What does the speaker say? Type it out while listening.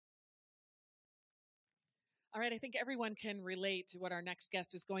All right, I think everyone can relate to what our next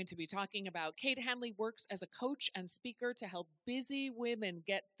guest is going to be talking about. Kate Hanley works as a coach and speaker to help busy women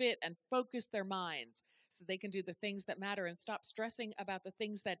get fit and focus their minds so they can do the things that matter and stop stressing about the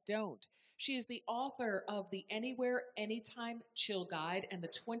things that don't. She is the author of the Anywhere, Anytime Chill Guide and the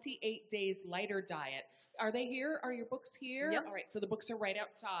 28 Days Lighter Diet. Are they here? Are your books here? Yep. All right, so the books are right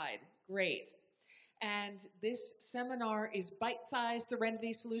outside. Great. And this seminar is Bite-Sized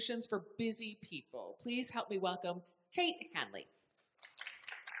Serenity Solutions for Busy People. Please help me welcome Kate Hanley.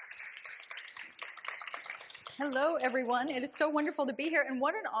 Hello, everyone. It is so wonderful to be here, and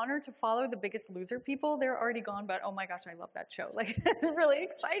what an honor to follow the Biggest Loser people. They're already gone, but oh my gosh, I love that show. Like, it's really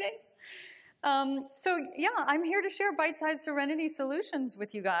exciting. I'm here to share bite-sized serenity solutions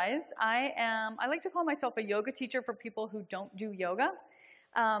with you guys. I like to call myself a yoga teacher for people who don't do yoga.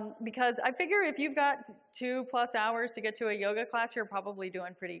 Because I figure if you've got 2+ hours to get to a yoga class, you're probably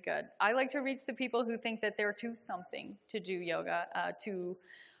doing pretty good. I like to reach the people who think that they're too something to do yoga, too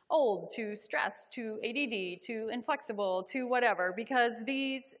old, too stressed, too ADD, too inflexible, too whatever, because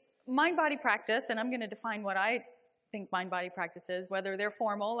these mind-body practice, and I'm going to define what I think mind-body practice is, whether they're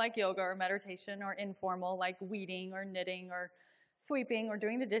formal like yoga or meditation or informal like weeding or knitting or sweeping or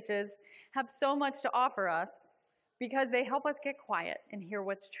doing the dishes, have so much to offer us because they help us get quiet and hear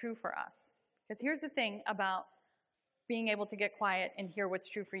what's true for us. Because here's the thing about being able to get quiet and hear what's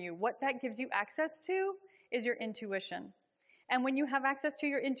true for you. What that gives you access to is your intuition. And when you have access to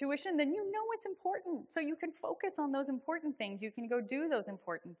your intuition, then you know what's important. So you can focus on those important things. You can go do those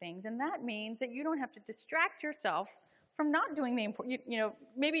important things. And that means that you don't have to distract yourself from not doing the important,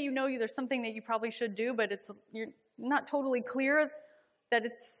 maybe there's something that you probably should do, but you're not totally clear that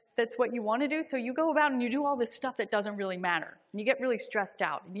that's what you want to do. So you go about and you do all this stuff that doesn't really matter. And you get really stressed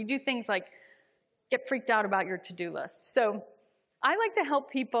out. And you do things like get freaked out about your to-do list. So I like to help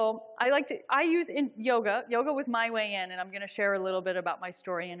people. I use in yoga. Yoga was my way in, and I'm going to share a little bit about my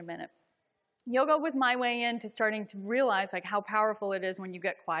story in a minute. Yoga was my way in to starting to realize like how powerful it is when you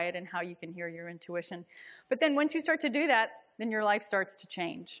get quiet and how you can hear your intuition. But then once you start to do that, then your life starts to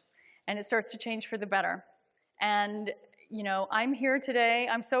change. And it starts to change for the better. And I'm here today.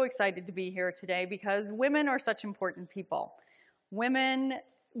 I'm so excited to be here today because women are such important people. Women,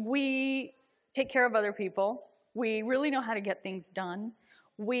 we take care of other people. We really know how to get things done.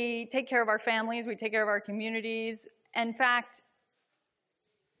 We take care of our families. We take care of our communities. In fact,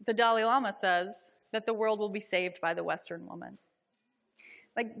 the Dalai Lama says that the world will be saved by the Western woman.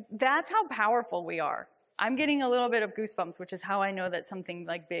 Like, that's how powerful we are. I'm getting a little bit of goosebumps, which is how I know that something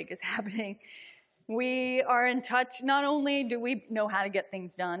like big is happening. We are in touch. Not only do we know how to get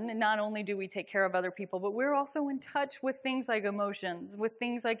things done, and not only do we take care of other people, but we're also in touch with things like emotions, with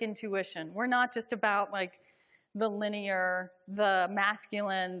things like intuition. We're not just about like the linear, the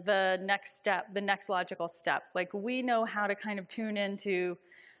masculine, the next step, the next logical step. Like we know how to kind of tune into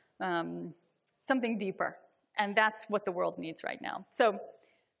something deeper. And that's what the world needs right now. So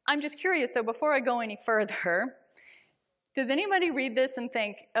I'm just curious, though, before I go any further, does anybody read this and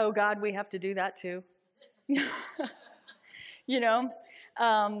think, oh, God, we have to do that too? Because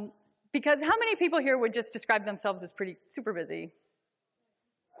how many people here would just describe themselves as pretty super busy?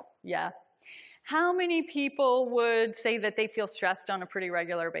 Yeah. How many people would say that they feel stressed on a pretty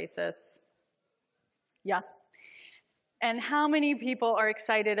regular basis? Yeah. And how many people are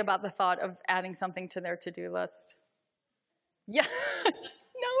excited about the thought of adding something to their to-do list? Yeah.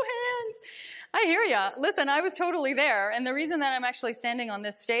 No hands. I hear ya. Listen, I was totally there. And the reason that I'm actually standing on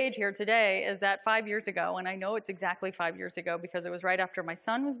this stage here today is that 5 years ago, and I know it's exactly 5 years ago because it was right after my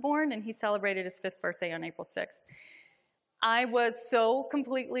son was born and he celebrated his 5th birthday on April 6th. I was so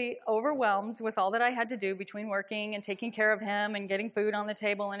completely overwhelmed with all that I had to do between working and taking care of him and getting food on the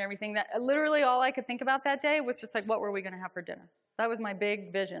table and everything that literally all I could think about that day was just like, what were we going to have for dinner? That was my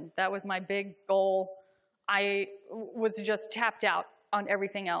big vision. That was my big goal. I was just tapped out on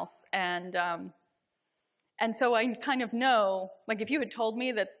everything else. And so I kind of know, like if you had told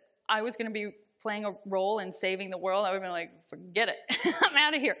me that I was going to be playing a role in saving the world, I would have been like, forget it. I'm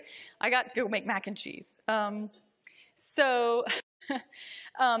out of here. I got to go make mac and cheese. And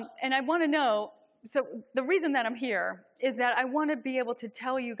I want to know, so the reason that I'm here is that I want to be able to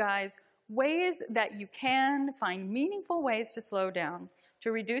tell you guys ways that you can find meaningful ways to slow down,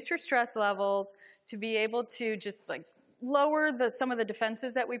 to reduce your stress levels, to be able to just like lower some of the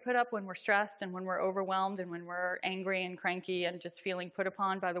defenses that we put up when we're stressed and when we're overwhelmed and when we're angry and cranky and just feeling put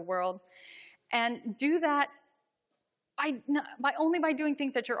upon by the world. And do that by doing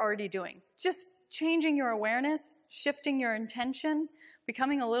things that you're already doing. Just changing your awareness, shifting your intention,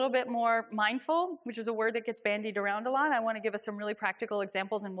 becoming a little bit more mindful, which is a word that gets bandied around a lot. I want to give us some really practical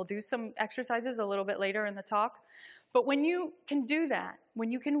examples, and we'll do some exercises a little bit later in the talk. But when you can do that,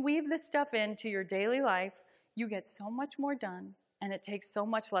 when you can weave this stuff into your daily life, you get so much more done, and it takes so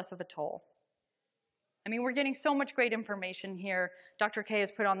much less of a toll. I mean, we're getting so much great information here. Dr. K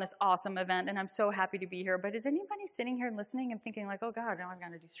has put on this awesome event, and I'm so happy to be here. But is anybody sitting here listening and thinking like, oh God, now I've got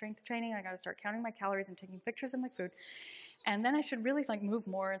to do strength training. I got to start counting my calories and taking pictures of my food. And then I should really like move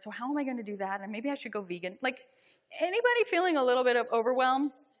more. And so how am I going to do that? And maybe I should go vegan. Like, anybody feeling a little bit of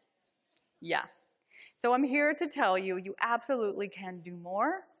overwhelm? Yeah. So I'm here to tell you, you absolutely can do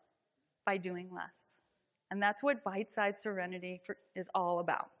more by doing less. And that's what bite-sized serenity is all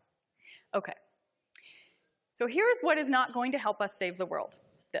about. Okay. So here's what is not going to help us save the world.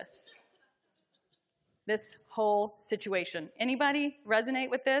 This whole situation. Anybody resonate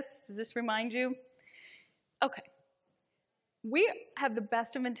with this? Does this remind you? Okay. We have the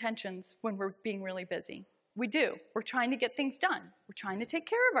best of intentions when we're being really busy. We do. We're trying to get things done. We're trying to take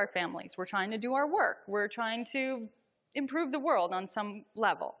care of our families. We're trying to do our work. We're trying to improve the world on some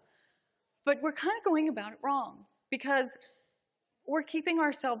level. But we're kind of going about it wrong because we're keeping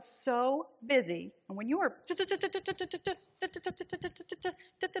ourselves so busy. And when you are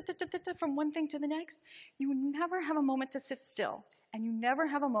from one thing to the next, you never have a moment to sit still. And you never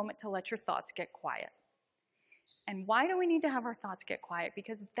have a moment to let your thoughts get quiet. And why do we need to have our thoughts get quiet?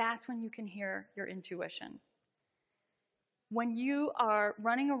 Because that's when you can hear your intuition. When you are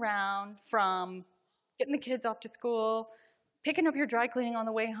running around from getting the kids off to school, picking up your dry cleaning on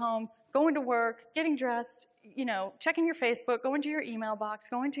the way home, going to work, getting dressed, checking your Facebook, going to your email box,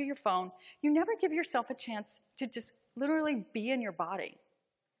 going to your phone, you never give yourself a chance to just literally be in your body.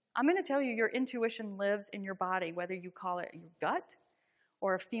 I'm going to tell you, your intuition lives in your body, whether you call it your gut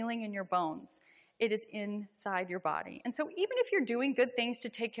or a feeling in your bones. It is inside your body. And so even if you're doing good things to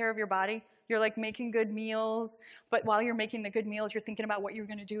take care of your body, you're like making good meals, but while you're making the good meals, you're thinking about what you're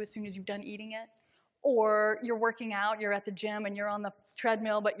going to do as soon as you've done eating it. Or you're working out, you're at the gym, and you're on the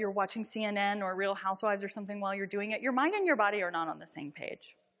treadmill, but you're watching CNN or Real Housewives or something while you're doing it. Your mind and your body are not on the same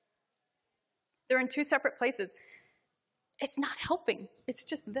page. They're in two separate places. It's not helping. It's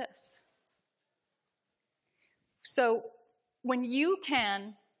just this. So when you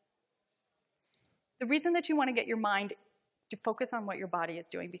can, the reason that you want to get your mind to focus on what your body is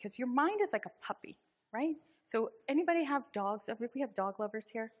doing, because your mind is like a puppy, right? So anybody have dogs? We have dog lovers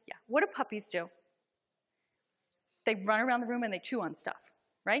here? Yeah. What do puppies do? They run around the room and they chew on stuff,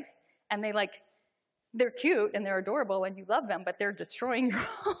 right? And they're cute and they're adorable and you love them, but they're destroying your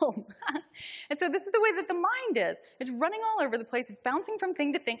home. And so this is the way that the mind is. It's running all over the place. It's bouncing from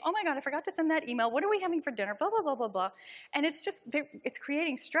thing to thing. Oh my God, I forgot to send that email. What are we having for dinner? Blah, blah, blah, blah, blah. And it's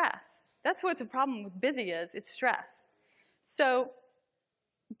creating stress. That's what the problem with busy is. It's stress. So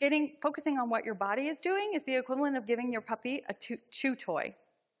focusing on what your body is doing is the equivalent of giving your puppy a chew toy.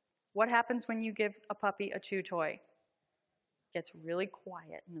 What happens when you give a puppy a chew toy? It gets really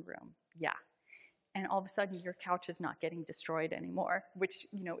quiet in the room. Yeah. And all of a sudden, your couch is not getting destroyed anymore, which,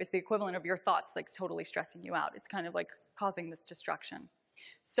 is the equivalent of your thoughts, like, totally stressing you out. It's kind of like causing this destruction.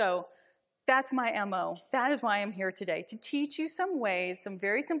 So that's my MO. That is why I'm here today, to teach you some ways, some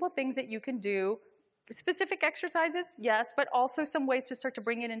very simple things that you can do. Specific exercises, yes, but also some ways to start to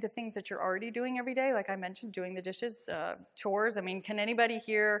bring it into things that you're already doing every day. Like I mentioned, doing the dishes, chores. I mean, can anybody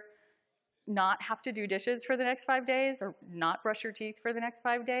here not have to do dishes for the next 5 days or not brush your teeth for the next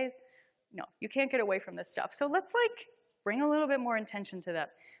 5 days? No, you can't get away from this stuff. So let's bring a little bit more intention to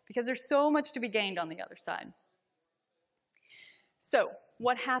that because there's so much to be gained on the other side. So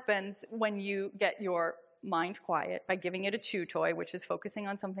what happens when you get your mind quiet by giving it a chew toy, which is focusing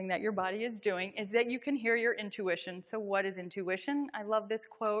on something that your body is doing, is that you can hear your intuition. So what is intuition? I love this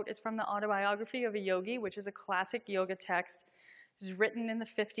quote. It's from the Autobiography of a Yogi, which is a classic yoga text. It was written in the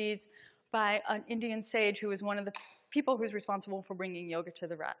 50s by an Indian sage who was one of the people who's responsible for bringing yoga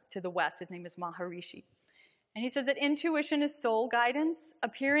to the West. His name is Maharishi. And he says that intuition is soul guidance,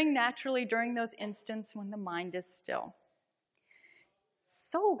 appearing naturally during those instants when the mind is still.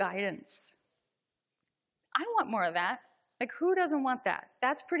 Soul guidance. I want more of that. Like, who doesn't want that?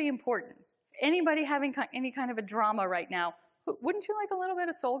 That's pretty important. Anybody having any kind of a drama right now, wouldn't you like a little bit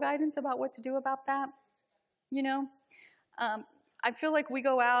of soul guidance about what to do about that? I feel like we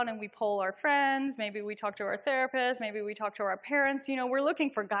go out and we poll our friends, maybe we talk to our therapist, maybe we talk to our parents, we're looking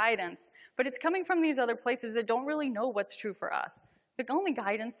for guidance, but it's coming from these other places that don't really know what's true for us. The only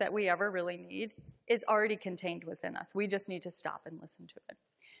guidance that we ever really need is already contained within us. We just need to stop and listen to it.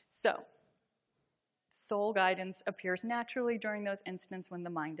 So, soul guidance appears naturally during those instants when the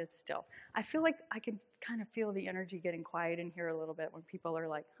mind is still. I feel like I can kind of feel the energy getting quiet in here a little bit when people are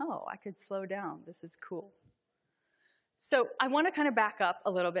like, oh, I could slow down. This is cool. So I want to kind of back up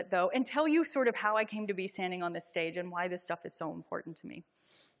a little bit, though, and tell you sort of how I came to be standing on this stage and why this stuff is so important to me.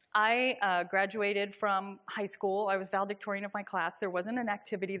 I graduated from high school. I was valedictorian of my class. There wasn't an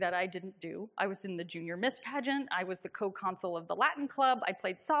activity that I didn't do. I was in the junior Miss pageant. I was the co-consul of the Latin club. I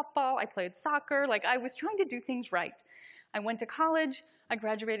played softball. I played soccer. Like, I was trying to do things right. I went to college. I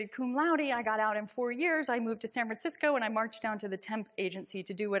graduated cum laude. I got out in 4 years. I moved to San Francisco, and I marched down to the temp agency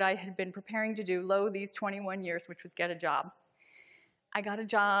to do what I had been preparing to do these 21 years, which was get a job. I got a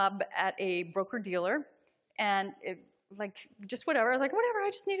job at a broker-dealer, and like, just whatever. Like, whatever, I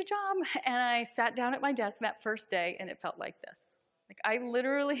just need a job. And I sat down at my desk that first day, and it felt like this. Like, I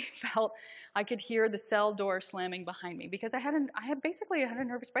literally felt I could hear the cell door slamming behind me because I had a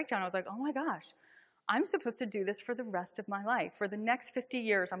nervous breakdown. I was like, oh my gosh, I'm supposed to do this for the rest of my life. For the next 50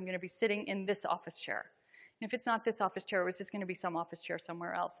 years, I'm going to be sitting in this office chair. And if it's not this office chair, it was just going to be some office chair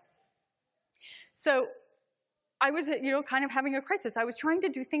somewhere else. So I was, kind of having a crisis. I was trying to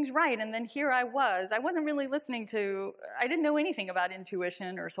do things right, and then here I was. I wasn't really listening to, I didn't know anything about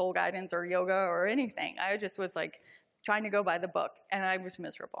intuition or soul guidance or yoga or anything. I just was like trying to go by the book, and I was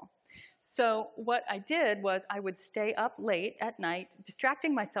miserable. So what I did was I would stay up late at night,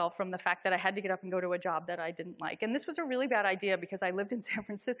 distracting myself from the fact that I had to get up and go to a job that I didn't like. And this was a really bad idea because I lived in San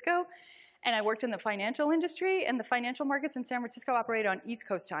Francisco, and I worked in the financial industry, and the financial markets in San Francisco operated on East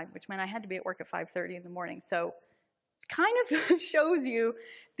Coast time, which meant I had to be at work at 5:30 in the morning. So kind of shows you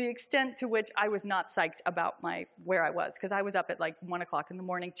the extent to which I was not psyched about where I was, because I was up at like 1 o'clock in the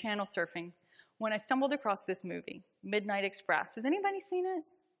morning channel surfing when I stumbled across this movie, Midnight Express. Has anybody seen it?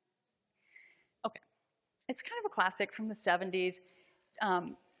 Okay. It's kind of a classic from the 70s.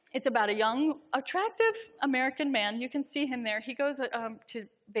 It's about a young, attractive American man. You can see him there. He goes to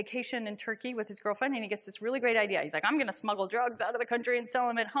vacation in Turkey with his girlfriend, and he gets this really great idea. He's like, I'm going to smuggle drugs out of the country and sell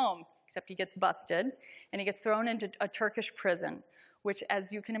them at home. Except he gets busted, and he gets thrown into a Turkish prison, which,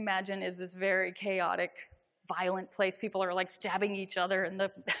 as you can imagine, is this very chaotic, violent place. People are like stabbing each other in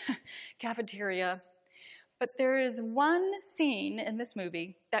the cafeteria. But there is one scene in this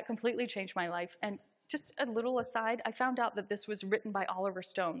movie that completely changed my life. And just a little aside, I found out that this was written by Oliver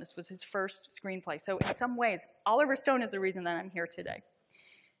Stone. This was his first screenplay. So in some ways, Oliver Stone is the reason that I'm here today.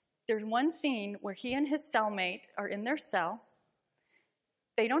 There's one scene where he and his cellmate are in their cell.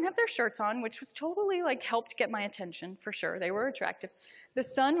 They don't have their shirts on, which was totally like helped get my attention, for sure. They were attractive. The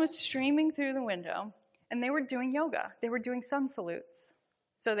sun was streaming through the window, and they were doing yoga. They were doing sun salutes.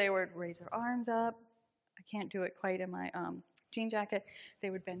 So they would raise their arms up. I can't do it quite in my jean jacket. They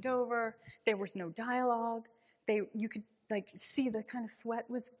would bend over. There was no dialogue. You could like see the kind of sweat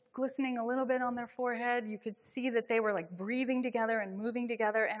was glistening a little bit on their forehead. You could see that they were like breathing together and moving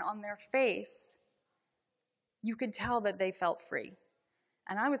together, and on their face, you could tell that they felt free.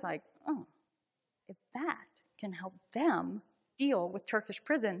 And I was like, oh, if that can help them deal with Turkish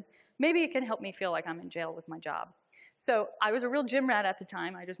prison, maybe it can help me feel like I'm in jail with my job. So I was a real gym rat at the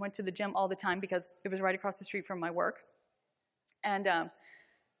time. I just went to the gym all the time because it was right across the street from my work. And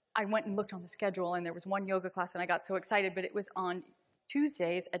I went and looked on the schedule, and there was one yoga class, and I got so excited, but it was on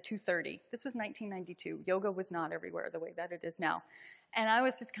Tuesdays at 2:30. This was 1992. Yoga was not everywhere the way that it is now. And I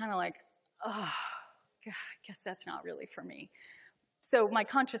was just kind of like, oh, God, I guess that's not really for me. So my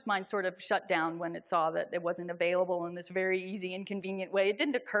conscious mind sort of shut down when it saw that it wasn't available in this very easy and convenient way. It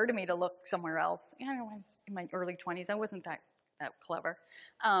didn't occur to me to look somewhere else. I was in my early 20s. I wasn't that clever.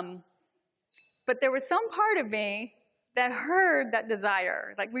 But there was some part of me that heard that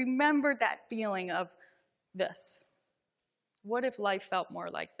desire, like remembered that feeling of this. What if life felt more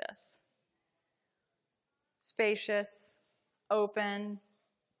like this? Spacious, open,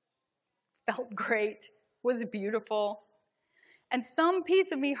 felt great, was beautiful. And some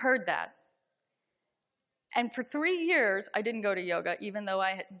piece of me heard that. And for 3 years, I didn't go to yoga, even though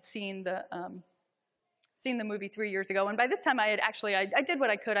I had seen the movie 3 years ago. And by this time, I did what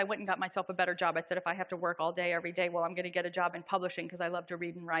I could. I went and got myself a better job. I said, if I have to work all day, every day, well, I'm going to get a job in publishing because I love to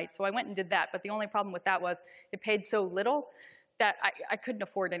read and write. So I went and did that. But the only problem with that was it paid so little that I couldn't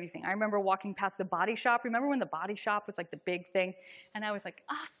afford anything. I remember walking past the Body Shop. Remember when the Body Shop was like the big thing? And I was like,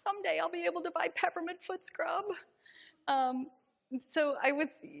 someday I'll be able to buy peppermint foot scrub. So I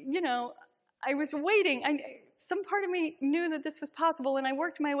was, I was waiting. Some part of me knew that this was possible, and I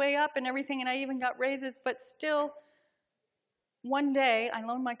worked my way up and everything, and I even got raises, but still, one day, I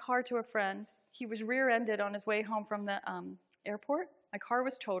loaned my car to a friend. He was rear-ended on his way home from the airport. My car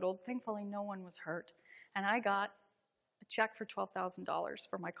was totaled. Thankfully, no one was hurt. And I got a check for $12,000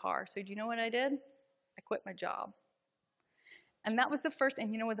 for my car. So do you know what I did? quit my job. And that was the first,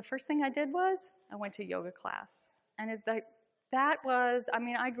 and you know what the first thing I did was? I went to yoga class. And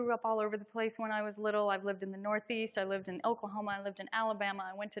I grew up all over the place when I was little. I've lived in the Northeast, I lived in Oklahoma, I lived in Alabama,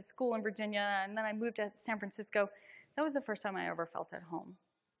 I went to school in Virginia, and then I moved to San Francisco. That was the first time I ever felt at home,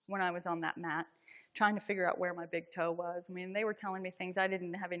 when I was on that mat, trying to figure out where my big toe was. I mean, they were telling me things I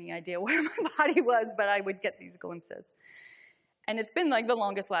didn't have any idea where my body was, but I would get these glimpses. And it's been like the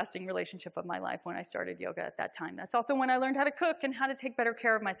longest lasting relationship of my life when I started yoga at that time. That's also when I learned how to cook and how to take better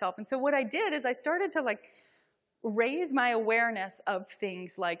care of myself. And so what I did is I started to raise my awareness of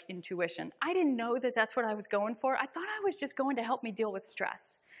things like intuition. I didn't know that that's what I was going for. I thought I was just going to help me deal with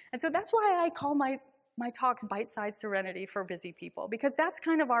stress. And so that's why I call my talks bite-sized serenity for busy people, because that's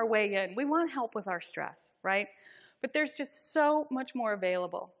kind of our way in. We want help with our stress, right? But there's just so much more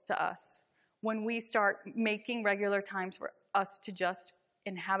available to us when we start making regular times for us to just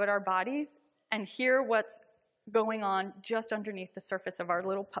inhabit our bodies and hear what's going on just underneath the surface of our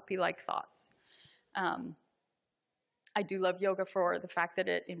little puppy-like thoughts. I do love yoga for the fact that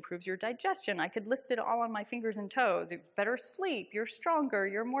it improves your digestion. I could list it all on my fingers and toes. Better sleep, you're stronger,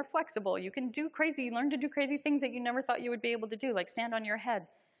 you're more flexible. You can learn to do crazy things that you never thought you would be able to do, like stand on your head.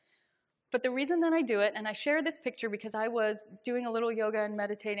 But the reason that I do it, and I share this picture because I was doing a little yoga and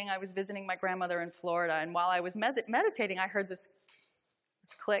meditating. I was visiting my grandmother in Florida, and while I was meditating, I heard this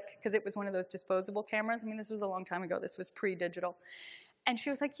click, because it was one of those disposable cameras. I mean, this was a long time ago. This was pre-digital. And she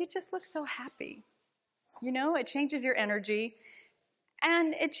was like, "You just look so happy." You know, it changes your energy,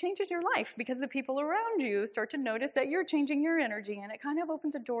 and it changes your life, because the people around you start to notice that you're changing your energy, and it kind of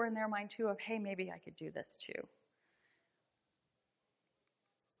opens a door in their mind, too, of, hey, maybe I could do this, too.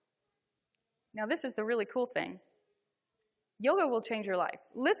 Now, this is the really cool thing. Yoga will change your life.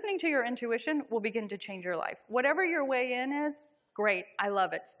 Listening to your intuition will begin to change your life. Whatever your way in is, great, I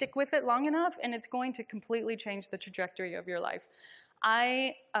love it. Stick with it long enough, and it's going to completely change the trajectory of your life.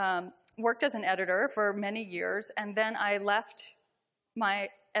 I worked as an editor for many years, and then I left my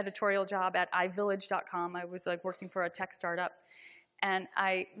editorial job at iVillage.com. I was working for a tech startup, and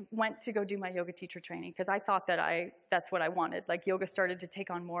I went to go do my yoga teacher training because I thought that that's what I wanted. Yoga started to take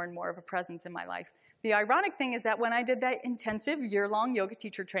on more and more of a presence in my life. The ironic thing is that when I did that intensive year-long yoga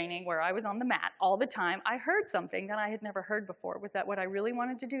teacher training where I was on the mat all the time, I heard something that I had never heard before, was that what I really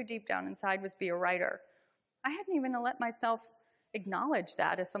wanted to do deep down inside was be a writer. I hadn't even let myself acknowledge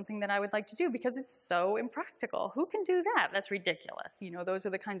that as something that I would like to do because it's so impractical. Who can do that? That's ridiculous. You know, those are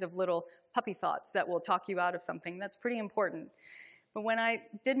the kinds of little puppy thoughts that will talk you out of something that's pretty important. But when I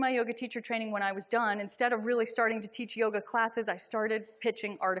did my yoga teacher training, when I was done, instead of really starting to teach yoga classes, I started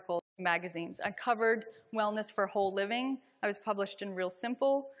pitching articles in magazines. I covered wellness for whole living. I was published in Real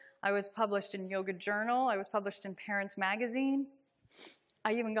Simple. I was published in Yoga Journal. I was published in Parents Magazine.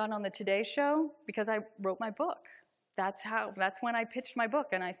 I even got on the Today Show because I wrote my book. That's when I pitched my book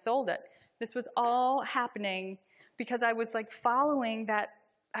and I sold it. This was all happening because I was following that.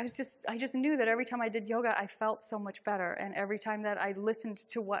 I just knew that every time I did yoga, I felt so much better. And every time that I listened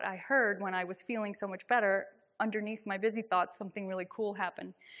to what I heard when I was feeling so much better, underneath my busy thoughts, something really cool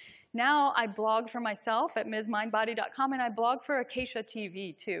happened. Now I blog for myself at MsMindBody.com, and I blog for Acacia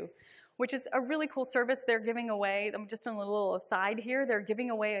TV too, which is a really cool service they're giving away. Just on a little aside here, they're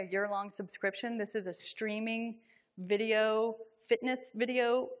giving away a year-long subscription. This is a streaming fitness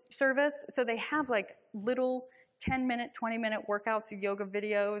video service. So they have little 10-minute, 20-minute workouts, yoga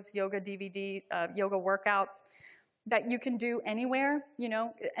videos, yoga DVD, yoga workouts that you can do anywhere, you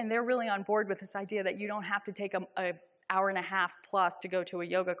know, and they're really on board with this idea that you don't have to take an hour and a half plus to go to a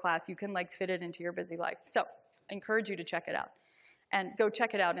yoga class. You can fit it into your busy life. So I encourage you to check it out. And go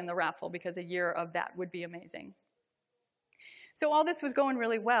check it out in the raffle because a year of that would be amazing. So all this was going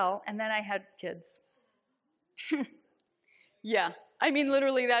really well, and then I had kids. Yeah, I mean,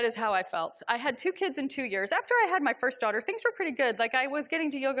 literally, that is how I felt. I had 2 kids in 2 years. After I had my first daughter, things were pretty good. I was getting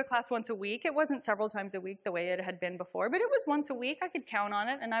to yoga class once a week. It wasn't several times a week the way it had been before, but it was once a week. I could count on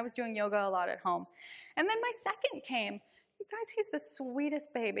it, and I was doing yoga a lot at home. And then my second came. You guys, he's the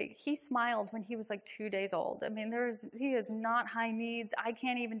sweetest baby. He smiled when he was 2 days old. I mean, he is not high needs. I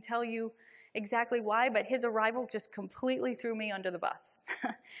can't even tell you exactly why, but his arrival just completely threw me under the bus.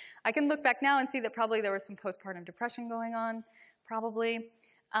 I can look back now and see that probably there was some postpartum depression going on, probably.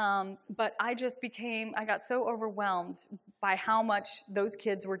 But I got so overwhelmed by how much those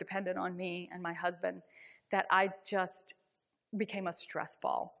kids were dependent on me and my husband that I just became a stress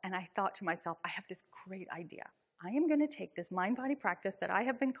ball. And I thought to myself, I have this great idea. I am going to take this mind-body practice that I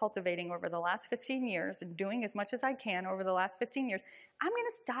have been cultivating over the last 15 years and doing as much as I can over the last 15 years. I'm going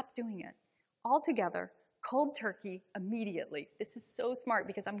to stop doing it altogether cold turkey immediately. This is so smart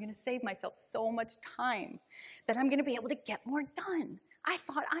because I'm going to save myself so much time that I'm going to be able to get more done. I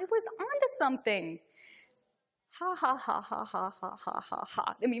thought I was onto something. Ha, ha, ha, ha, ha, ha, ha, ha,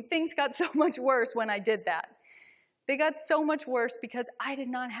 ha. I mean, things got so much worse when I did that. They got so much worse because I did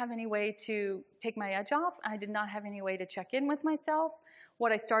not have any way to take my edge off. I did not have any way to check in with myself.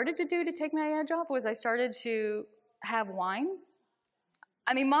 What I started to do to take my edge off was I started to have wine.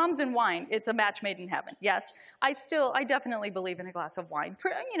 I mean, moms and wine, it's a match made in heaven. Yes, I definitely believe in a glass of wine.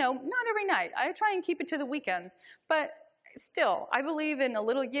 You know, not every night. I try and keep it to the weekends. But still, I believe in a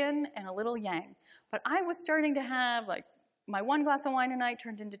little yin and a little yang. But I was starting to have, like, my 1 glass of wine a night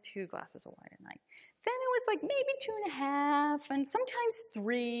turned into 2 glasses of wine a night. Then it was like maybe 2.5 and sometimes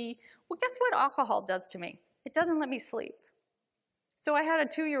 3. Well, guess what alcohol does to me? It doesn't let me sleep. So I had a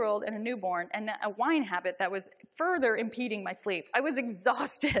 2-year-old and a newborn and a wine habit that was further impeding my sleep. I was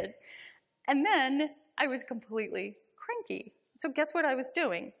exhausted. And then I was completely cranky. So guess what I was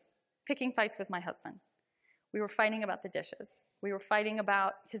doing? Picking fights with my husband. We were fighting about the dishes. We were fighting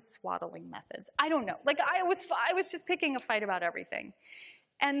about his swaddling methods. I don't know. Like, I was just picking a fight about everything.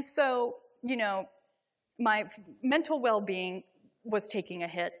 And so, you know, my mental well-being was taking a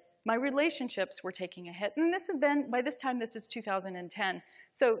hit. My relationships were taking a hit. And by this time, this is 2010.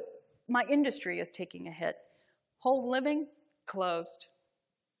 So my industry is taking a hit. Whole Living closed.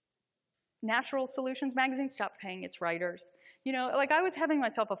 Natural Solutions magazine stopped paying its writers. You know, like, I was having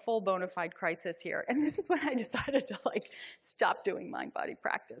myself a full bona fide crisis here. And this is when I decided to, like, stop doing mind-body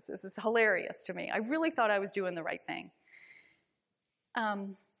practice. This is hilarious to me. I really thought I was doing the right thing.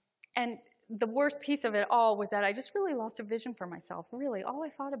 And the worst piece of it all was that I just really lost a vision for myself. Really, all I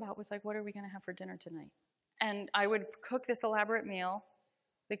thought about was, like, what are we going to have for dinner tonight? And I would cook this elaborate meal.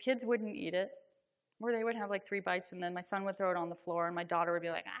 The kids wouldn't eat it. Or they would have, like, 3 bites, and then my son would throw it on the floor, and my daughter would be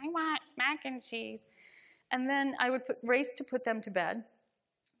like, I want mac and cheese. And then I would race to put them to bed.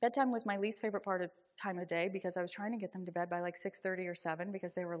 Bedtime was my least favorite time of day because I was trying to get them to bed by like 6:30 or 7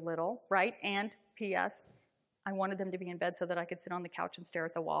 because they were little, right? And P.S., I wanted them to be in bed so that I could sit on the couch and stare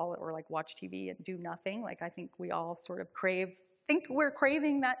at the wall or, like, watch TV and do nothing. Like, I think we all sort of think we're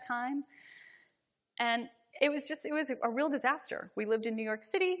craving that time. And it was a real disaster. We lived in New York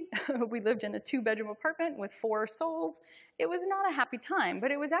City. We lived in a 2-bedroom apartment with 4 souls. It was not a happy time,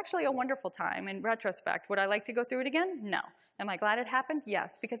 but it was actually a wonderful time. In retrospect, would I like to go through it again? No. Am I glad it happened?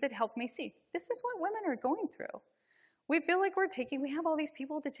 Yes, because it helped me see this is what women are going through. We feel like we have all these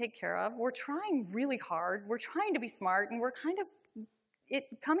people to take care of. We're trying really hard. We're trying to be smart, and we're kind of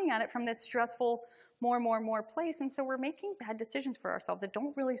coming at it from this stressful more place, and so we're making bad decisions for ourselves that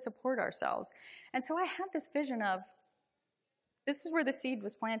don't really support ourselves. And so I had this vision of, this is where the seed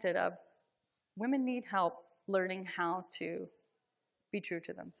was planted of, women need help learning how to be true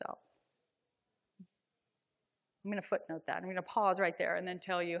to themselves. I'm going to footnote that. I'm going to pause right there and then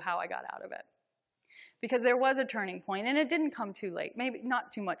tell you how I got out of it. Because there was a turning point, and it didn't come too late, maybe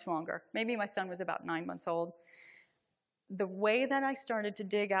not too much longer. Maybe my son was about 9 months old. The way that I started to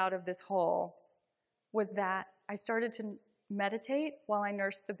dig out of this hole was that I started to meditate while I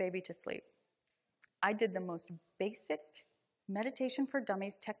nursed the baby to sleep. I did the most basic meditation for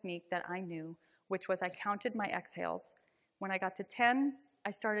dummies technique that I knew, which was I counted my exhales. When I got to 10, I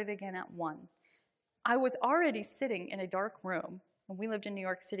started again at 1. I was already sitting in a dark room. When we lived in New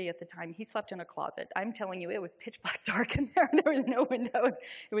York City at the time, he slept in a closet. I'm telling you, it was pitch black dark in there. There was no windows.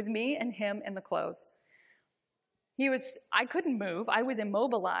 It was me and him in the clothes. I couldn't move. I was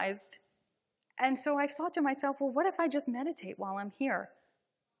immobilized. And so I thought to myself, well, what if I just meditate while I'm here?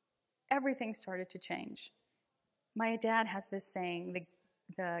 Everything started to change. My dad has this saying,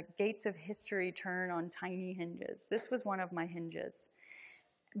 the gates of history turn on tiny hinges. This was one of my hinges.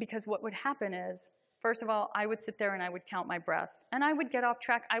 Because what would happen is, first of all, I would sit there and I would count my breaths. And I would get off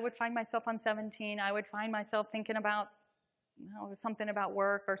track. I would find myself on 17. I would find myself thinking about something about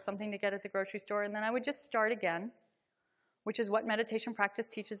work or something to get at the grocery store. And then I would just start again, which is what meditation practice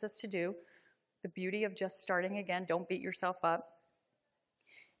teaches us to do. The beauty of just starting again. Don't beat yourself up.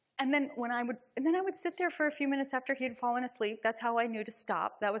 And then I would sit there for a few minutes after he had fallen asleep. That's how I knew to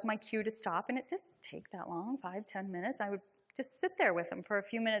stop. That was my cue to stop. And it didn't take that long, 5-10 minutes. I would just sit there with him for a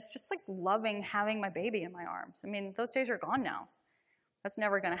few minutes, just like loving having my baby in my arms. I mean, those days are gone now. That's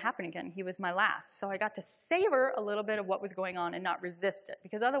never going to happen again. He was my last. So I got to savor a little bit of what was going on and not resist it,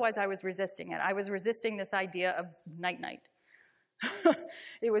 because otherwise I was resisting it. I was resisting this idea of night-night.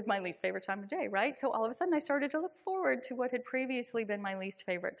 It was my least favorite time of day, right? So all of a sudden I started to look forward to what had previously been my least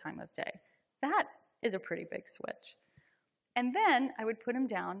favorite time of day. That is a pretty big switch. And then I would put him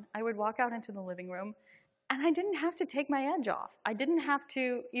down. I would walk out into the living room, And I didn't have to take my edge off. I didn't have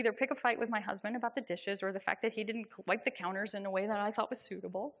to either pick a fight with my husband about the dishes or the fact that he didn't wipe the counters in a way that I thought was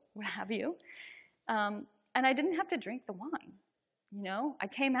suitable, what have you. And I didn't have to drink the wine. You know, I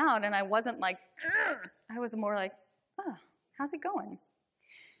came out and I wasn't like, ugh. I was more like, oh, how's it going?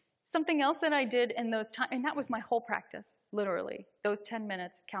 Something else that I did in those times, and that was my whole practice, literally, those 10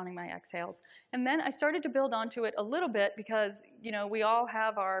 minutes counting my exhales. And then I started to build onto it a little bit because, you know, we all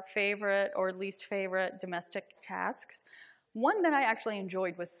have our favorite or least favorite domestic tasks. One that I actually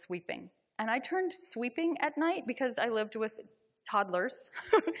enjoyed was sweeping. And I turned sweeping at night because I lived with toddlers.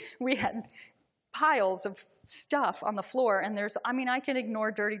 We had piles of stuff on the floor, and I can ignore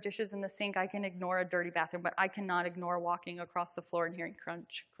dirty dishes in the sink, I can ignore a dirty bathroom, but I cannot ignore walking across the floor and hearing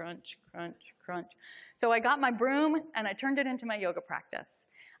crunch, crunch, crunch, crunch. So I got my broom and I turned it into my yoga practice.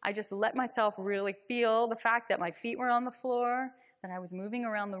 I just let myself really feel the fact that my feet were on the floor, that I was moving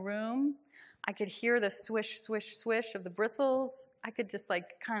around the room. I could hear the swish, swish, swish of the bristles. I could just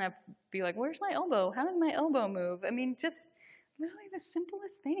like kind of be like, where's my elbow? How does my elbow move? I mean, just really the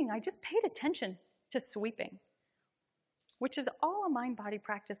simplest thing. I just paid attention to sweeping, which is all a mind-body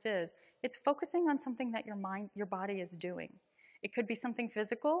practice is. It's focusing on something that your body is doing. It could be something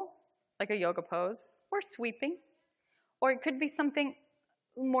physical, like a yoga pose, or sweeping. Or it could be something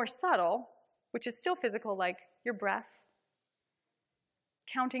more subtle, which is still physical, like your breath.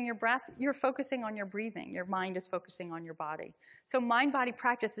 Counting your breath, you're focusing on your breathing. Your mind is focusing on your body. So mind-body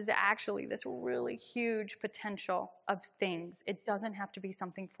practice is actually this really huge potential of things. It doesn't have to be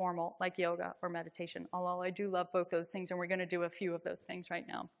something formal like yoga or meditation, although I do love both those things, and we're going to do a few of those things right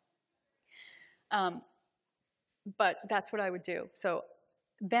now. But that's what I would do. So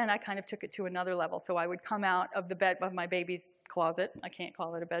then I kind of took it to another level. So I would come out of the bed of my baby's closet. I can't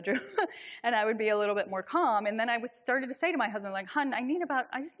call it a bedroom. And I would be a little bit more calm. And then I started to say to my husband, like, hun,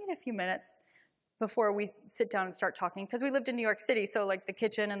 I just need a few minutes before we sit down and start talking. Because we lived in New York City, so like the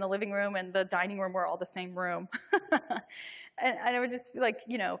kitchen and the living room and the dining room were all the same room. And I would just like,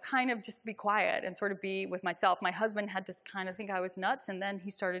 you know, kind of just be quiet and sort of be with myself. My husband had to kind of think I was nuts. And then he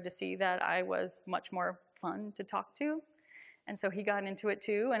started to see that I was much more fun to talk to. And so he got into it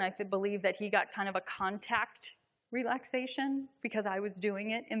too, and I believe that he got kind of a contact relaxation because I was doing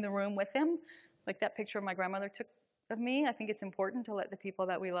it in the room with him. Like that picture my grandmother took of me, I think it's important to let the people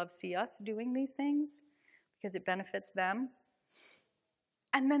that we love see us doing these things because it benefits them.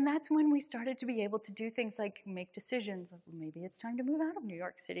 And then that's when we started to be able to do things like make decisions. Like, maybe it's time to move out of New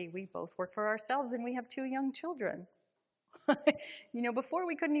York City. We both work for ourselves, and we have 2 young children. You know, before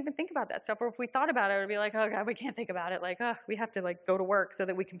we couldn't even think about that stuff, or if we thought about it, it would be like, oh God, we can't think about it. Like, oh, we have to like go to work so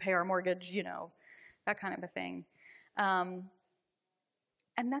that we can pay our mortgage, you know, that kind of a thing. And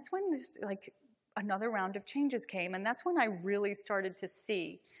that's when just like another round of changes came, and that's when I really started to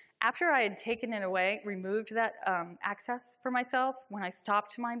see. After I had taken it away, removed that access for myself, when I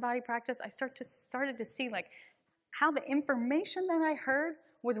stopped mind-body practice, I started to see like how the information that I heard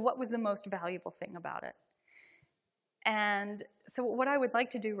was what was the most valuable thing about it. And so what I would like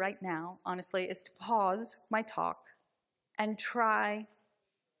to do right now, honestly, is to pause my talk and try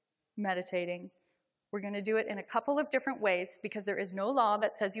meditating. We're going to do it in a couple of different ways because there is no law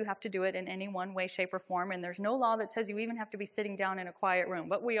that says you have to do it in any one way, shape, or form, and there's no law that says you even have to be sitting down in a quiet room.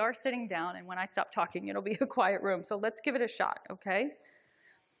 But we are sitting down, and when I stop talking, it'll be a quiet room. So let's give it a shot, okay?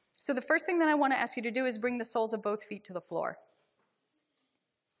 So the first thing that I want to ask you to do is bring the soles of both feet to the floor.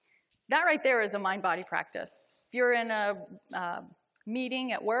 That right there is a mind-body practice. If you're in a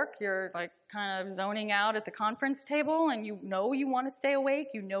meeting at work, you're like kind of zoning out at the conference table and you know you want to stay awake,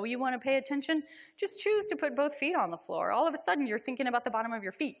 you know you want to pay attention, just choose to put both feet on the floor. All of a sudden, you're thinking about the bottom of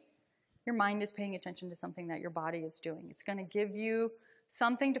your feet. Your mind is paying attention to something that your body is doing. It's going to give you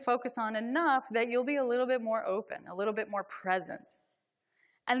something to focus on enough that you'll be a little bit more open, a little bit more present.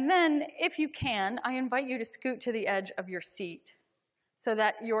 And then, if you can, I invite you to scoot to the edge of your seat so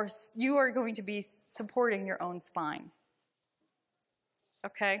that you are going to be supporting your own spine.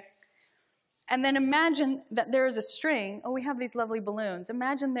 Okay? And then imagine that there is a string. Oh, we have these lovely balloons.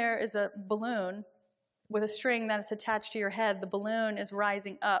 Imagine there is a balloon with a string that is attached to your head. The balloon is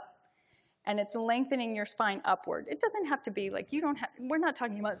rising up, and it's lengthening your spine upward. It doesn't have to be like, we're not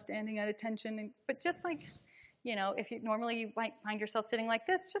talking about standing at attention, but just like, you know, if you might find yourself sitting like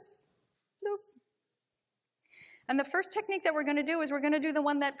this, just bloop. And the first technique that we're going to do is we're going to do the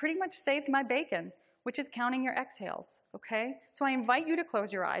one that pretty much saved my bacon, which is counting your exhales, okay? So I invite you to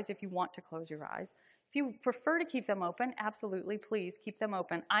close your eyes if you want to close your eyes. If you prefer to keep them open, absolutely, please keep them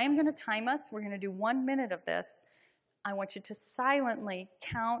open. I am going to time us. We're going to do 1 minute of this. I want you to silently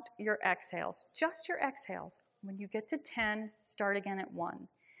count your exhales, just your exhales. When you get to 10, start again at 1.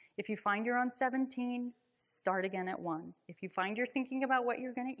 If you find you're on 17, start again at 1. If you find you're thinking about what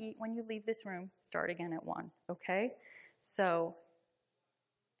you're going to eat when you leave this room, start again at 1, okay? So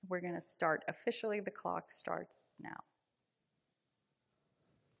we're going to start officially. The clock starts now.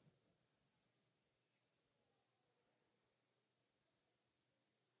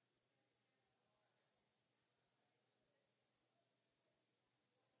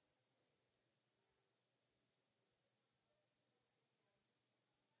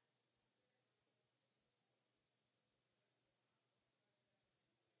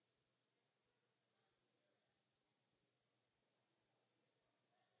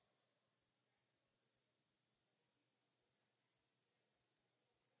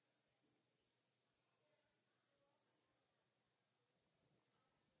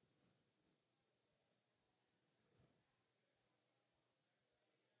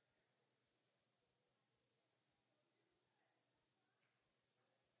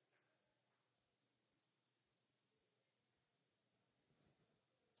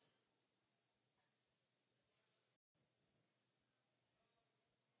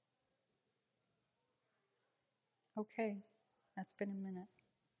 Okay, that's been a minute.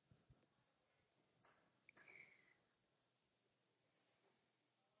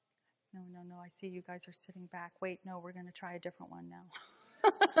 No, I see you guys are sitting back. Wait, no, we're going to try a different one now.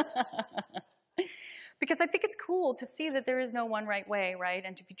 Because I think it's cool to see that there is no one right way, right?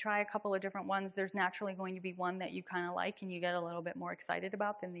 And if you try a couple of different ones, there's naturally going to be one that you kind of like and you get a little bit more excited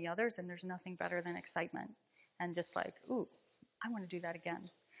about than the others, and there's nothing better than excitement. And just like, ooh, I want to do that again.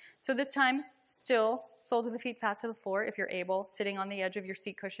 So this time, still, soles of the feet flat to the floor if you're able, sitting on the edge of your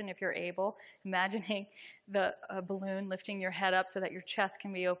seat cushion if you're able, imagining the balloon lifting your head up so that your chest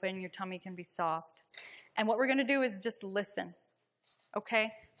can be open, your tummy can be soft. And what we're going to do is just listen,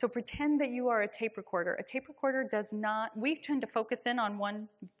 okay? So pretend that you are a tape recorder. A tape recorder does not, we tend to focus in on one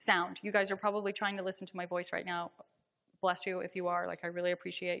sound. You guys are probably trying to listen to my voice right now. Bless you if you are, like I really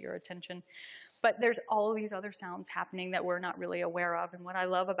appreciate your attention. But there's all of these other sounds happening that we're not really aware of. And what I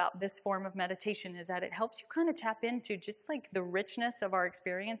love about this form of meditation is that it helps you kind of tap into just like the richness of our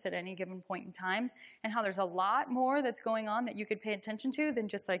experience at any given point in time, and how there's a lot more that's going on that you could pay attention to than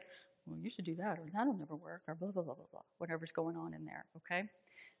just like, well, you should do that, or that'll never work, or blah, blah, blah, blah, blah, whatever's going on in there, okay?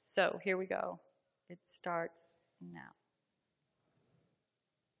 So here we go. It starts now.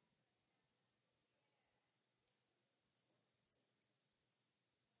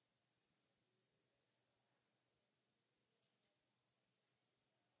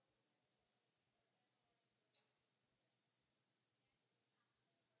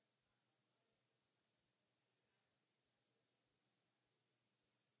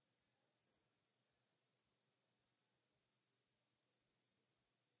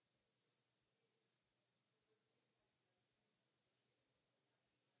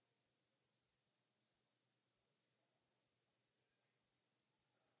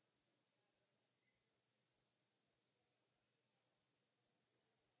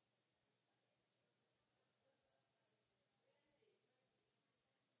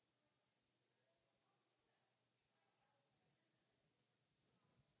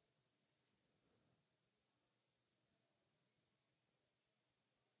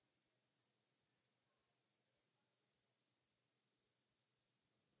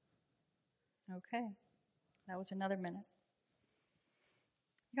 Okay, that was another minute.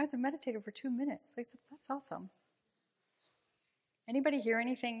 You guys have meditated for 2 minutes. Like, that's awesome. Anybody hear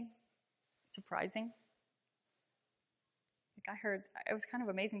anything surprising? Like I heard, it was kind of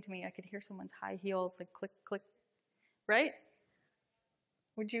amazing to me. I could hear someone's high heels like click, click, right?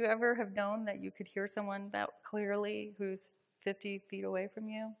 Would you ever have known that you could hear someone that clearly who's 50 feet away from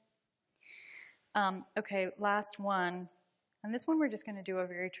you? Okay, last one. And this one we're just going to do a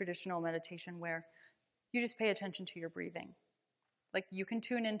very traditional meditation where you just pay attention to your breathing. Like you can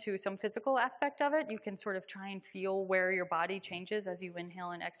tune into some physical aspect of it. You can sort of try and feel where your body changes as you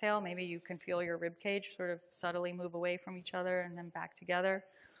inhale and exhale. Maybe you can feel your rib cage sort of subtly move away from each other and then back together.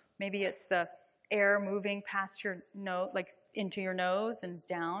 Maybe it's the air moving past your nose, like into your nose and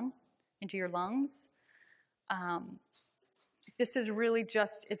down into your lungs. This is really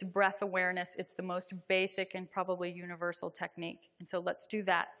just, it's breath awareness. It's the most basic and probably universal technique. And so let's do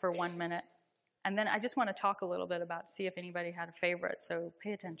that for 1 minute. And then I just want to talk a little bit about, see if anybody had a favorite. So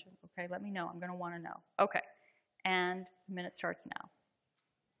pay attention, okay? Let me know. I'm going to want to know. Okay. And the minute starts now.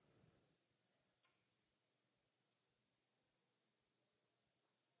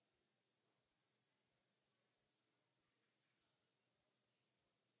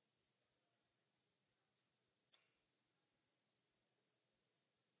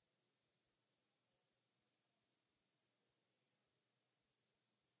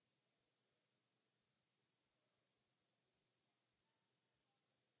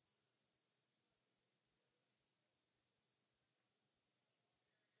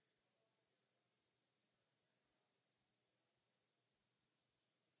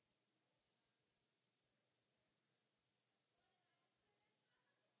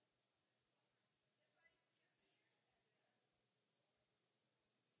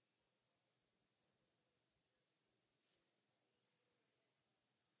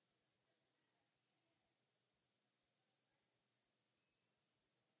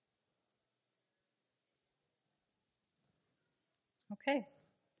 Okay.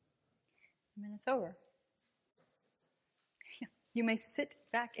 A minute's over. You may sit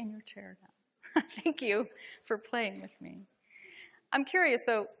back in your chair now. Thank you for playing with me. I'm curious,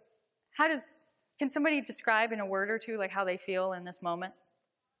 though, can somebody describe in a word or two like how they feel in this moment?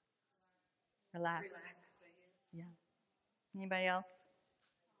 Relaxed. Yeah. Anybody else?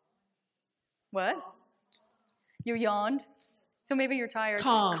 What? You yawned? So maybe you're tired.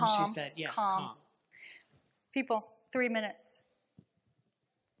 Calm, she said. Yes, calm. People, 3 minutes.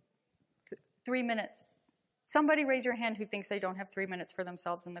 3 minutes. Somebody raise your hand who thinks they don't have 3 minutes for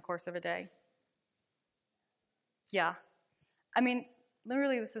themselves in the course of a day. Yeah. I mean,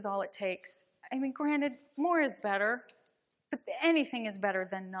 literally, this is all it takes. I mean, granted, more is better, but anything is better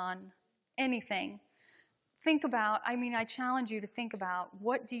than none. Anything. Think about, I challenge you to think about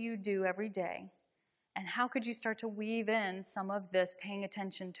what do you do every day, and how could you start to weave in some of this paying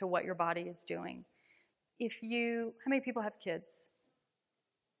attention to what your body is doing? How many people have kids?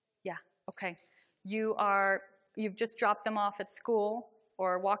 Yeah, okay. You've just dropped them off at school,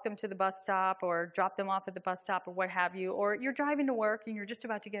 or walked them to the bus stop, or dropped them off at the bus stop, or what have you, or you're driving to work and you're just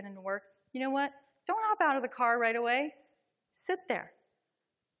about to get into work. You know what? Don't hop out of the car right away. Sit there.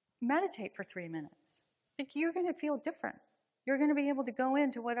 Meditate for 3 minutes. Like, you're going to feel different. You're going to be able to go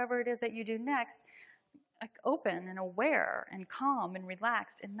into whatever it is that you do next, like open and aware and calm and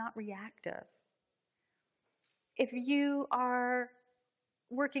relaxed and not reactive. If you are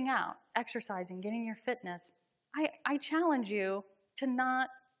working out, exercising, getting your fitness, I challenge you to not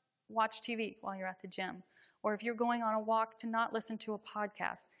watch TV while you're at the gym. Or if you're going on a walk, to not listen to a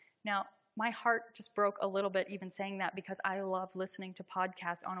podcast. Now, my heart just broke a little bit even saying that, because I love listening to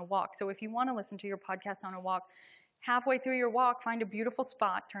podcasts on a walk. So if you want to listen to your podcast on a walk, halfway through your walk, find a beautiful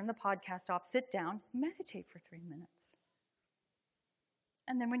spot, turn the podcast off, sit down, meditate for 3 minutes.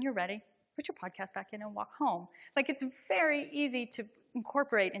 And then when you're ready, put your podcast back in and walk home. Like, it's very easy to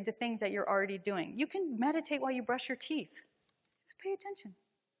incorporate into things that you're already doing. You can meditate while you brush your teeth. Just pay attention.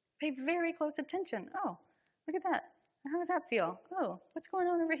 Pay very close attention. Oh, look at that. How does that feel? Oh, what's going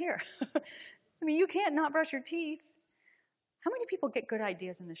on over here? I mean, you can't not brush your teeth. How many people get good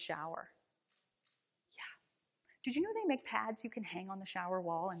ideas in the shower? Yeah. Did you know they make pads you can hang on the shower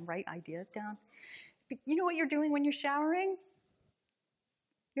wall and write ideas down? You know what you're doing when you're showering?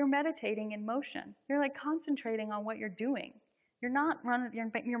 You're meditating in motion. You're like concentrating on what you're doing. You're not running,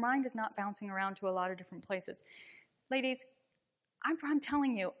 your mind is not bouncing around to a lot of different places. Ladies, I'm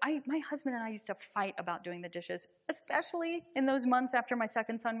telling you, my husband and I used to fight about doing the dishes, especially in those months after my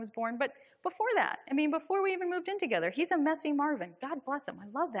second son was born. But before that, before we even moved in together, he's a messy Marvin. God bless him. I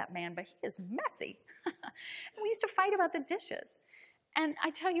love that man, but he is messy. And we used to fight about the dishes. And I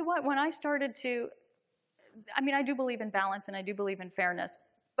tell you what, when I started to, I do believe in balance and I do believe in fairness,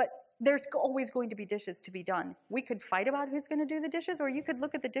 but there's always going to be dishes to be done. We could fight about who's going to do the dishes, or you could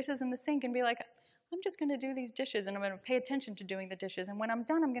look at the dishes in the sink and be like, I'm just going to do these dishes, and I'm going to pay attention to doing the dishes. And when I'm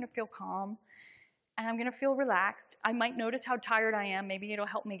done, I'm going to feel calm, and I'm going to feel relaxed. I might notice how tired I am. Maybe it'll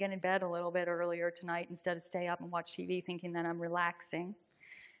help me get in bed a little bit earlier tonight instead of stay up and watch TV thinking that I'm relaxing.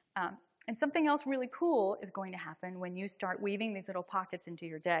 And something else really cool is going to happen when you start weaving these little pockets into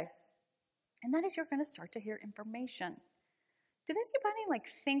your day. And that is, you're going to start to hear information. Did anybody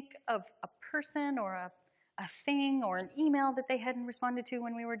think of a person or a thing or an email that they hadn't responded to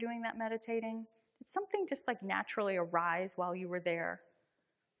when we were doing that meditating? Did something just naturally arise while you were there?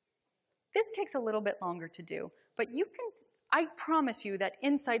 This takes a little bit longer to do, but I promise you that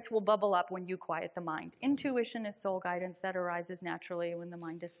insights will bubble up when you quiet the mind. Intuition is soul guidance that arises naturally when the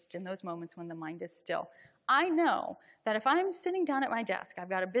mind is, in those moments when the mind is still. I know that if I'm sitting down at my desk, I've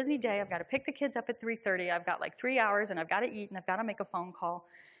got a busy day, I've got to pick the kids up at 3:30, I've got 3 hours, and I've got to eat, and I've got to make a phone call,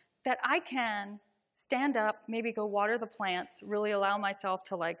 that I can stand up, maybe go water the plants, really allow myself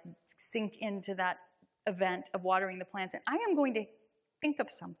to sink into that event of watering the plants. And I am going to think of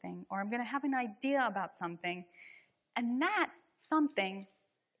something, or I'm going to have an idea about something, and that something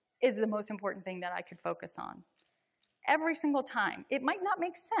is the most important thing that I could focus on. Every single time. It might not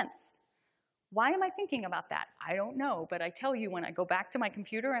make sense. Why am I thinking about that? I don't know, but I tell you, when I go back to my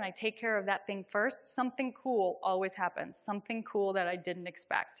computer and I take care of that thing first, something cool always happens, something cool that I didn't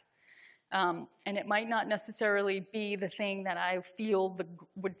expect. And it might not necessarily be the thing that I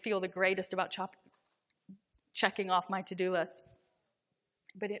would feel the greatest about checking off my to-do list,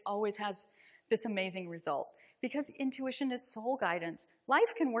 but it always has this amazing result. Because intuition is soul guidance.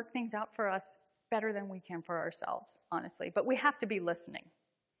 Life can work things out for us better than we can for ourselves, honestly, but we have to be listening.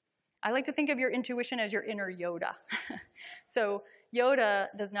 I like to think of your intuition as your inner Yoda. So Yoda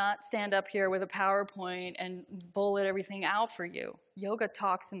does not stand up here with a PowerPoint and bullet everything out for you. Yoda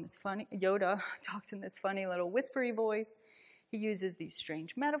talks in this funny little whispery voice. He uses these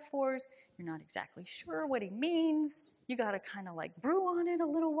strange metaphors. You're not exactly sure what he means. You got to kind of like brew on it a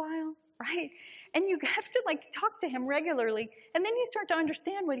little while, right? And you have to like talk to him regularly, and then you start to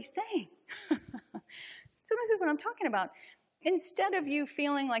understand what he's saying. So this is what I'm talking about. Instead of you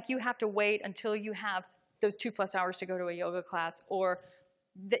feeling like you have to wait until you have those 2+ hours to go to a yoga class, or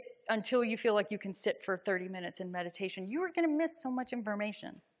until you feel like you can sit for 30 minutes in meditation, you are going to miss so much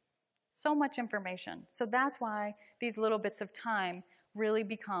information. So much information. So that's why these little bits of time really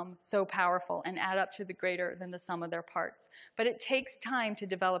become so powerful and add up to the greater than the sum of their parts. But it takes time to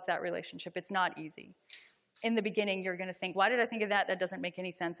develop that relationship. It's not easy. In the beginning, you're going to think, why did I think of that? That doesn't make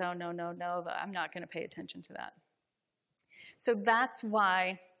any sense. Oh, no, no, no. I'm not going to pay attention to that. So that's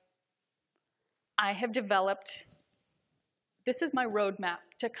why I have developed, this is my roadmap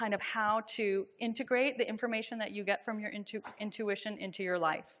to kind of how to integrate the information that you get from your intuition into your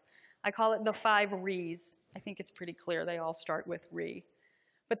life. I call it the 5 Re's. I think it's pretty clear. They all start with Re.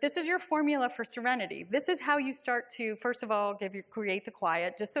 But this is your formula for serenity. This is how you start to, first of all, create the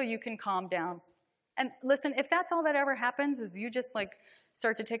quiet, just so you can calm down. And listen, if that's all that ever happens is you just like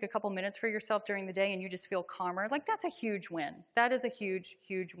start to take a couple minutes for yourself during the day and you just feel calmer, like that's a huge win. That is a huge,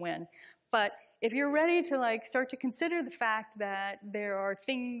 huge win. But if you're ready to like start to consider the fact that there are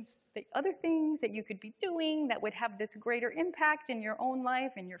things, other things that you could be doing that would have this greater impact in your own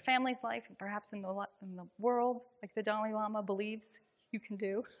life, in your family's life, and perhaps in the world, like the Dalai Lama believes you can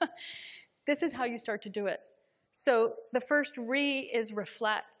do, this is how you start to do it. So the first Re is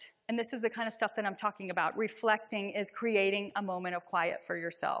reflect. And this is the kind of stuff that I'm talking about. Reflecting is creating a moment of quiet for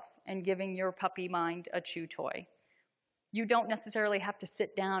yourself and giving your puppy mind a chew toy. You don't necessarily have to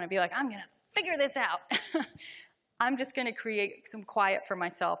sit down and be like, I'm going to figure this out. I'm just going to create some quiet for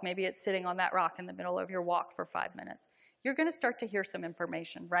myself. Maybe it's sitting on that rock in the middle of your walk for 5 minutes. You're going to start to hear some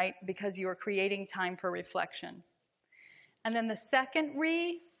information, right? Because you are creating time for reflection. And then the second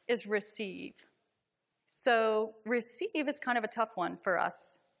Re is receive. So receive is kind of a tough one for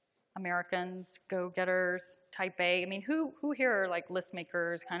us Americans, go-getters, type A. I mean, who here are like list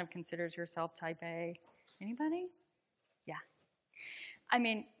makers, kind of considers yourself type A? Anybody? Yeah. I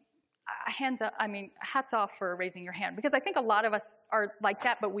mean, hands up, I mean, hats off for raising your hand, because I think a lot of us are like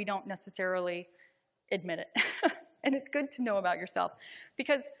that, but we don't necessarily admit it. And it's good to know about yourself,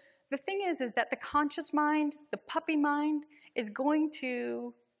 because the thing is that the conscious mind, the puppy mind, is going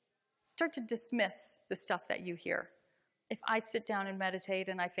to start to dismiss the stuff that you hear. If I sit down and meditate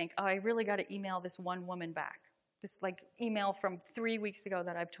and I think, oh, I really got to email this one woman back, this like email from 3 weeks ago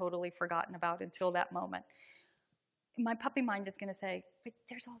that I've totally forgotten about until that moment, my puppy mind is going to say, but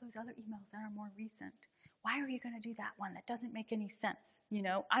there's all those other emails that are more recent. Why are you going to do that one? That doesn't make any sense. You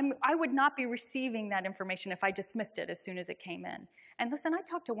know, I would not be receiving that information if I dismissed it as soon as it came in. And listen, I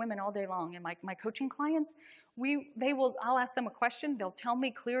talk to women all day long, and my coaching clients, I'll ask them a question. They'll tell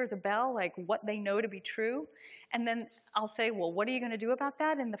me clear as a bell, like what they know to be true. And then I'll say, well, what are you going to do about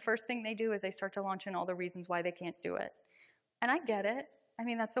that? And the first thing they do is they start to launch in all the reasons why they can't do it. And I get it. I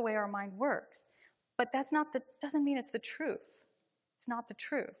mean, that's the way our mind works. But doesn't mean it's the truth. It's not the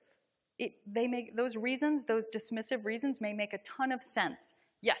truth. Those reasons, those dismissive reasons may make a ton of sense.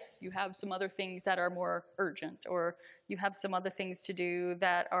 Yes, you have some other things that are more urgent, or you have some other things to do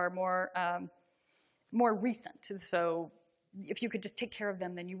that are more recent. So if you could just take care of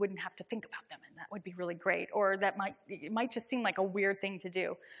them, then you wouldn't have to think about them, and that would be really great. Or it might just seem like a weird thing to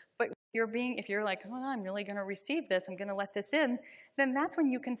do. But if you're like, oh, I'm really going to receive this, I'm going to let this in, then that's when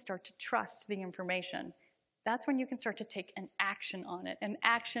you can start to trust the information. That's when you can start to take an action on it. And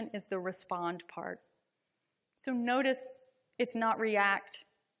action is the respond part. So notice it's not react.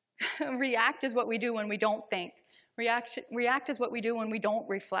 React is what we do when we don't think. React is what we do when we don't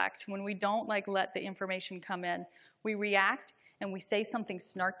reflect, when we don't let the information come in. We react and we say something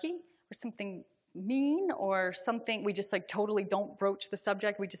snarky or something mean or something, we just totally don't broach the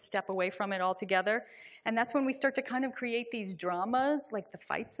subject, we just step away from it altogether. And that's when we start to kind of create these dramas, like the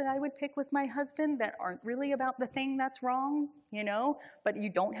fights that I would pick with my husband that aren't really about the thing that's wrong, but you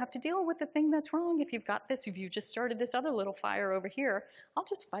don't have to deal with the thing that's wrong if you just started this other little fire over here. I'll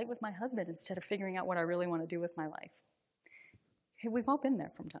just fight with my husband instead of figuring out what I really want to do with my life. Okay, we've all been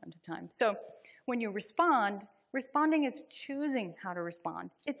there from time to time. So when you responding is choosing how to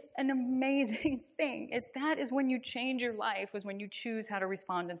respond. It's an amazing thing. That is when you change your life, was when you choose how to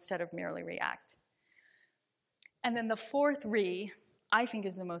respond instead of merely react. And then the fourth Re, I think,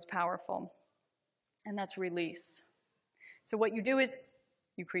 is the most powerful, and that's release. So what you do is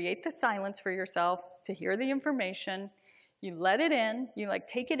you create the silence for yourself to hear the information, you let it in, you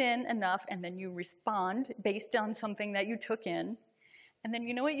take it in enough, and then you respond based on something that you took in. And then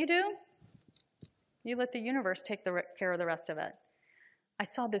you know what you do? You let the universe take care of the rest of it. I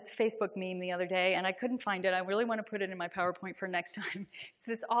saw this Facebook meme the other day, and I couldn't find it. I really want to put it in my PowerPoint for next time. It's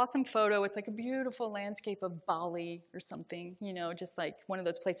this awesome photo. It's like a beautiful landscape of Bali or something, you know, just like one of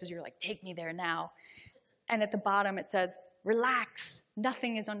those places you're like, take me there now. And at the bottom it says, relax,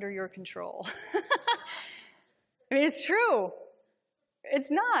 nothing is under your control. I mean, it's true. It's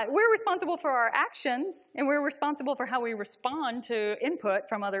not. We're responsible for our actions, and we're responsible for how we respond to input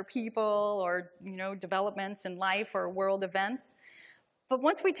from other people or, you know, developments in life or world events. But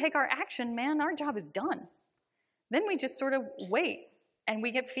once we take our action, man, our job is done. Then we just sort of wait, and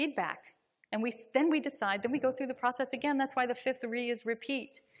we get feedback. And then we decide, then we go through the process again. That's why the 5th re is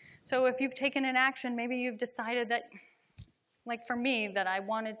repeat. So if you've taken an action, maybe you've decided that, like for me, that I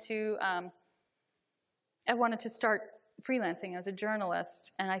wanted to start freelancing as a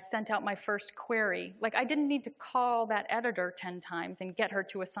journalist, and I sent out my first query. Like, I didn't need to call that editor 10 times and get her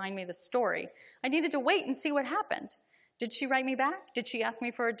to assign me the story. I needed to wait and see what happened. Did she write me back? Did she ask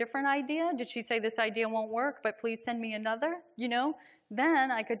me for a different idea? Did she say this idea won't work, but please send me another? You know, then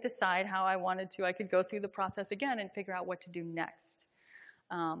I could decide how I wanted to. I could go through the process again and figure out what to do next.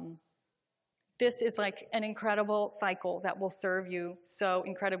 This is like an incredible cycle that will serve you so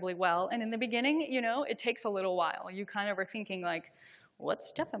incredibly well. And in the beginning, you know, it takes a little while. You kind of are thinking like, what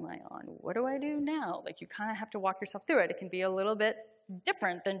step am I on? What do I do now? Like, you kind of have to walk yourself through it. It can be a little bit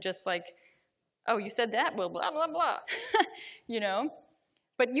different than just like, oh, you said that? Well, blah, blah, blah. You know?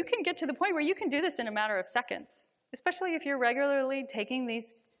 But you can get to the point where you can do this in a matter of seconds, especially if you're regularly taking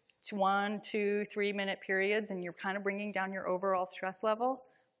these 1, 2, 3 minute periods and you're kind of bringing down your overall stress level,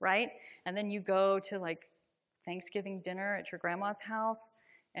 right? And then you go to like Thanksgiving dinner at your grandma's house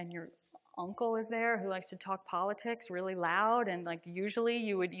and your uncle is there who likes to talk politics really loud, and like usually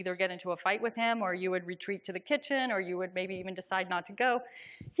you would either get into a fight with him or you would retreat to the kitchen or you would maybe even decide not to go.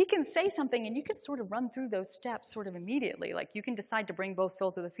 He can say something and you can sort of run through those steps sort of immediately. Like, you can decide to bring both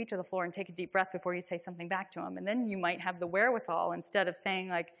soles of the feet to the floor and take a deep breath before you say something back to him. And then you might have the wherewithal, instead of saying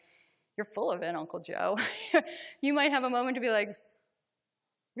like, you're full of it, Uncle Joe, you might have a moment to be like,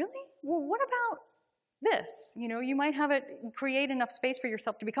 really? Well, what about this? You know, you might have it create enough space for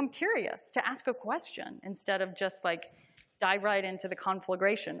yourself to become curious, to ask a question, instead of just like dive right into the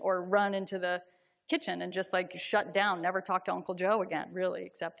conflagration or run into the kitchen and just like shut down, never talk to Uncle Joe again, really,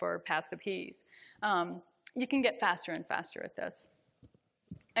 except for pass the peas. You can get faster and faster at this.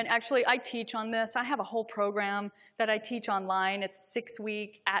 And actually, I teach on this. I have a whole program that I teach online. It's a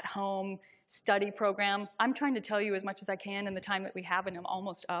 6-week at-home study program. I'm trying to tell you as much as I can in the time that we have, and I'm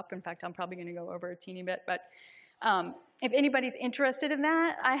almost up. In fact, I'm probably going to go over a teeny bit. But if anybody's interested in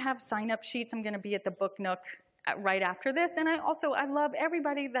that, I have sign-up sheets. I'm going to be at the Book Nook right after this. And I love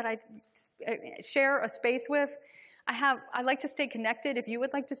everybody that I share a space with. I like to stay connected. If you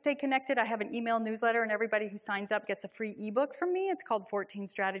would like to stay connected, I have an email newsletter, and everybody who signs up gets a free ebook from me. It's called 14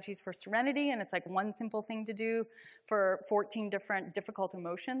 Strategies for Serenity, and it's like one simple thing to do for 14 different difficult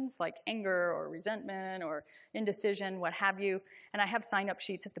emotions like anger or resentment or indecision, what have you. And I have sign-up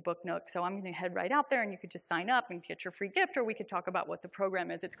sheets at the Book Nook, so I'm going to head right out there, and you could just sign up and get your free gift, or we could talk about what the program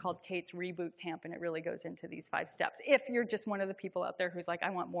is. It's called Kate's Reboot Camp, and it really goes into these 5 steps, if you're just one of the people out there who's like, I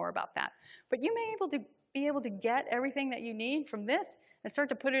want more about that. But you may be able to get everything that you need from this and start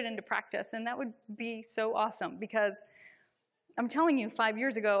to put it into practice. And that would be so awesome, because I'm telling you, 5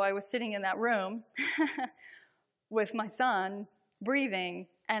 years ago, I was sitting in that room with my son, breathing,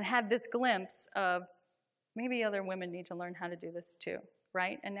 and had this glimpse of maybe other women need to learn how to do this too,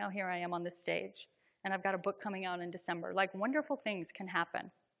 right? And now here I am on this stage, and I've got a book coming out in December. Like, wonderful things can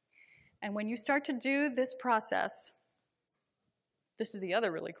happen. And when you start to do this process, this is the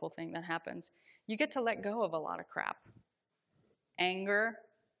other really cool thing that happens. You get to let go of a lot of crap. Anger,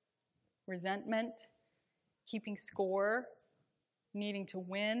 resentment, keeping score, needing to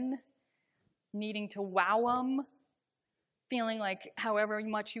win, needing to wow them, feeling like however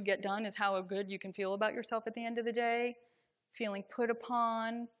much you get done is how good you can feel about yourself at the end of the day, feeling put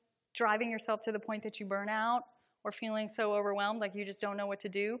upon, driving yourself to the point that you burn out, or feeling so overwhelmed like you just don't know what to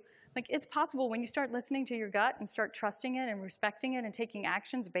do. Like, it's possible when you start listening to your gut and start trusting it and respecting it and taking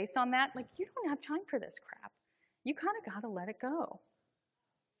actions based on that, like, you don't have time for this crap. You kind of got to let it go.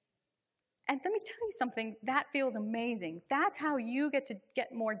 And let me tell you something, that feels amazing. That's how you get to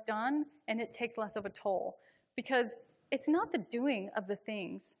get more done, and it takes less of a toll. Because it's not the doing of the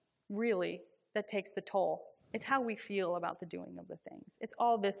things, really, that takes the toll. It's how we feel about the doing of the things. It's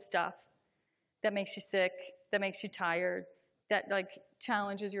all this stuff that makes you sick, that makes you tired, that like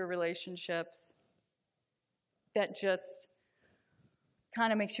challenges your relationships, that just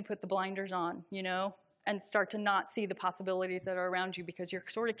kind of makes you put the blinders on, you know? and start to not see the possibilities that are around you because you're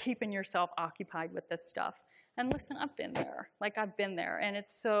sort of keeping yourself occupied with this stuff. And listen, I've been there. Like, I've been there, and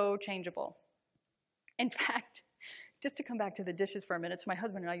it's so changeable. In fact, just to come back to the dishes for a minute, so my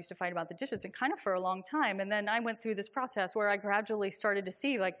husband and I used to fight about the dishes, and kind of for a long time, and then I went through this process where I gradually started to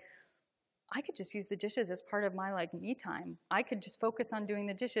see, like, I could just use the dishes as part of my, like, me time. I could just focus on doing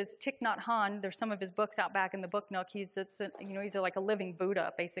the dishes. Thich Nhat Hanh, there's some of his books out back in the book nook. He's like a living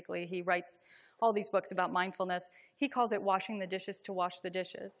Buddha, basically. He writes all these books about mindfulness. He calls it washing the dishes to wash the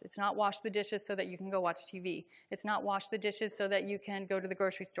dishes. It's not wash the dishes so that you can go watch TV. It's not wash the dishes so that you can go to the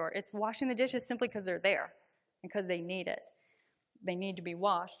grocery store. It's washing the dishes simply because they're there, because they need it. They need to be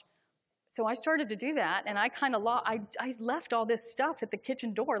washed. So I started to do that, and I kind of I left all this stuff at the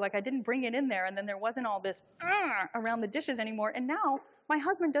kitchen door. Like, I didn't bring it in there, and then there wasn't all this around the dishes anymore. And now my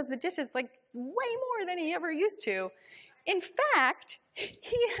husband does the dishes like way more than he ever used to. In fact,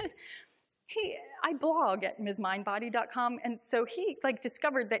 I blog at MsMindBody.com, and so he like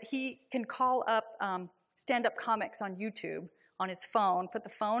discovered that he can call up stand-up comics on YouTube on his phone, put the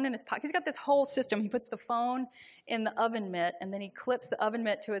phone in his pocket. He's got this whole system. He puts the phone in the oven mitt, and then he clips the oven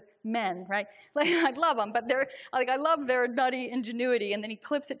mitt to his men, right? Like, I love them, but I love their nutty ingenuity. And then he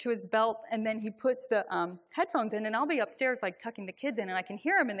clips it to his belt, and then he puts the headphones in, and I'll be upstairs, like, tucking the kids in, and I can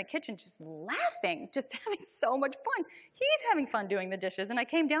hear him in the kitchen just laughing, just having so much fun. He's having fun doing the dishes. And I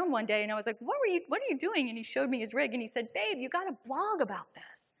came down one day, and I was like, what are you doing? And he showed me his rig, and he said, babe, you got to blog about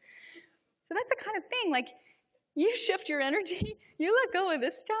this. So that's the kind of thing, like, you shift your energy, you let go of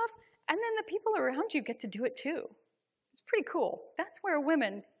this stuff, and then the people around you get to do it too. It's pretty cool. That's where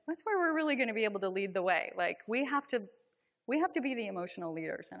we're really going to be able to lead the way. Like, we have to be the emotional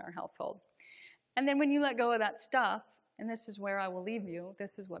leaders in our household. And then when you let go of that stuff, and this is where I will leave you,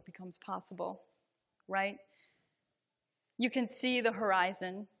 this is what becomes possible, right? You can see the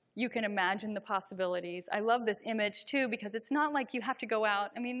horizon. You can imagine the possibilities. I love this image, too, because it's not like you have to go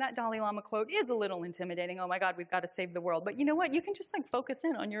out. I mean, that Dalai Lama quote is a little intimidating. Oh, my God, we've got to save the world. But you know what? You can just, like, focus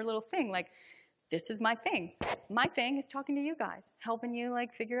in on your little thing. Like, this is my thing. My thing is talking to you guys, helping you,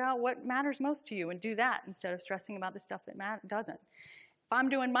 like, figure out what matters most to you and do that instead of stressing about the stuff that doesn't. If I'm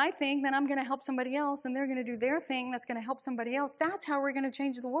doing my thing, then I'm going to help somebody else, and they're going to do their thing that's going to help somebody else. That's how we're going to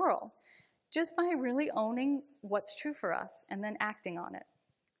change the world, just by really owning what's true for us and then acting on it.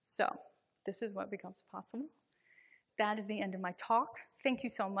 So, this is what becomes possible. That is the end of my talk. Thank you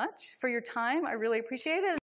so much for your time. I really appreciate it.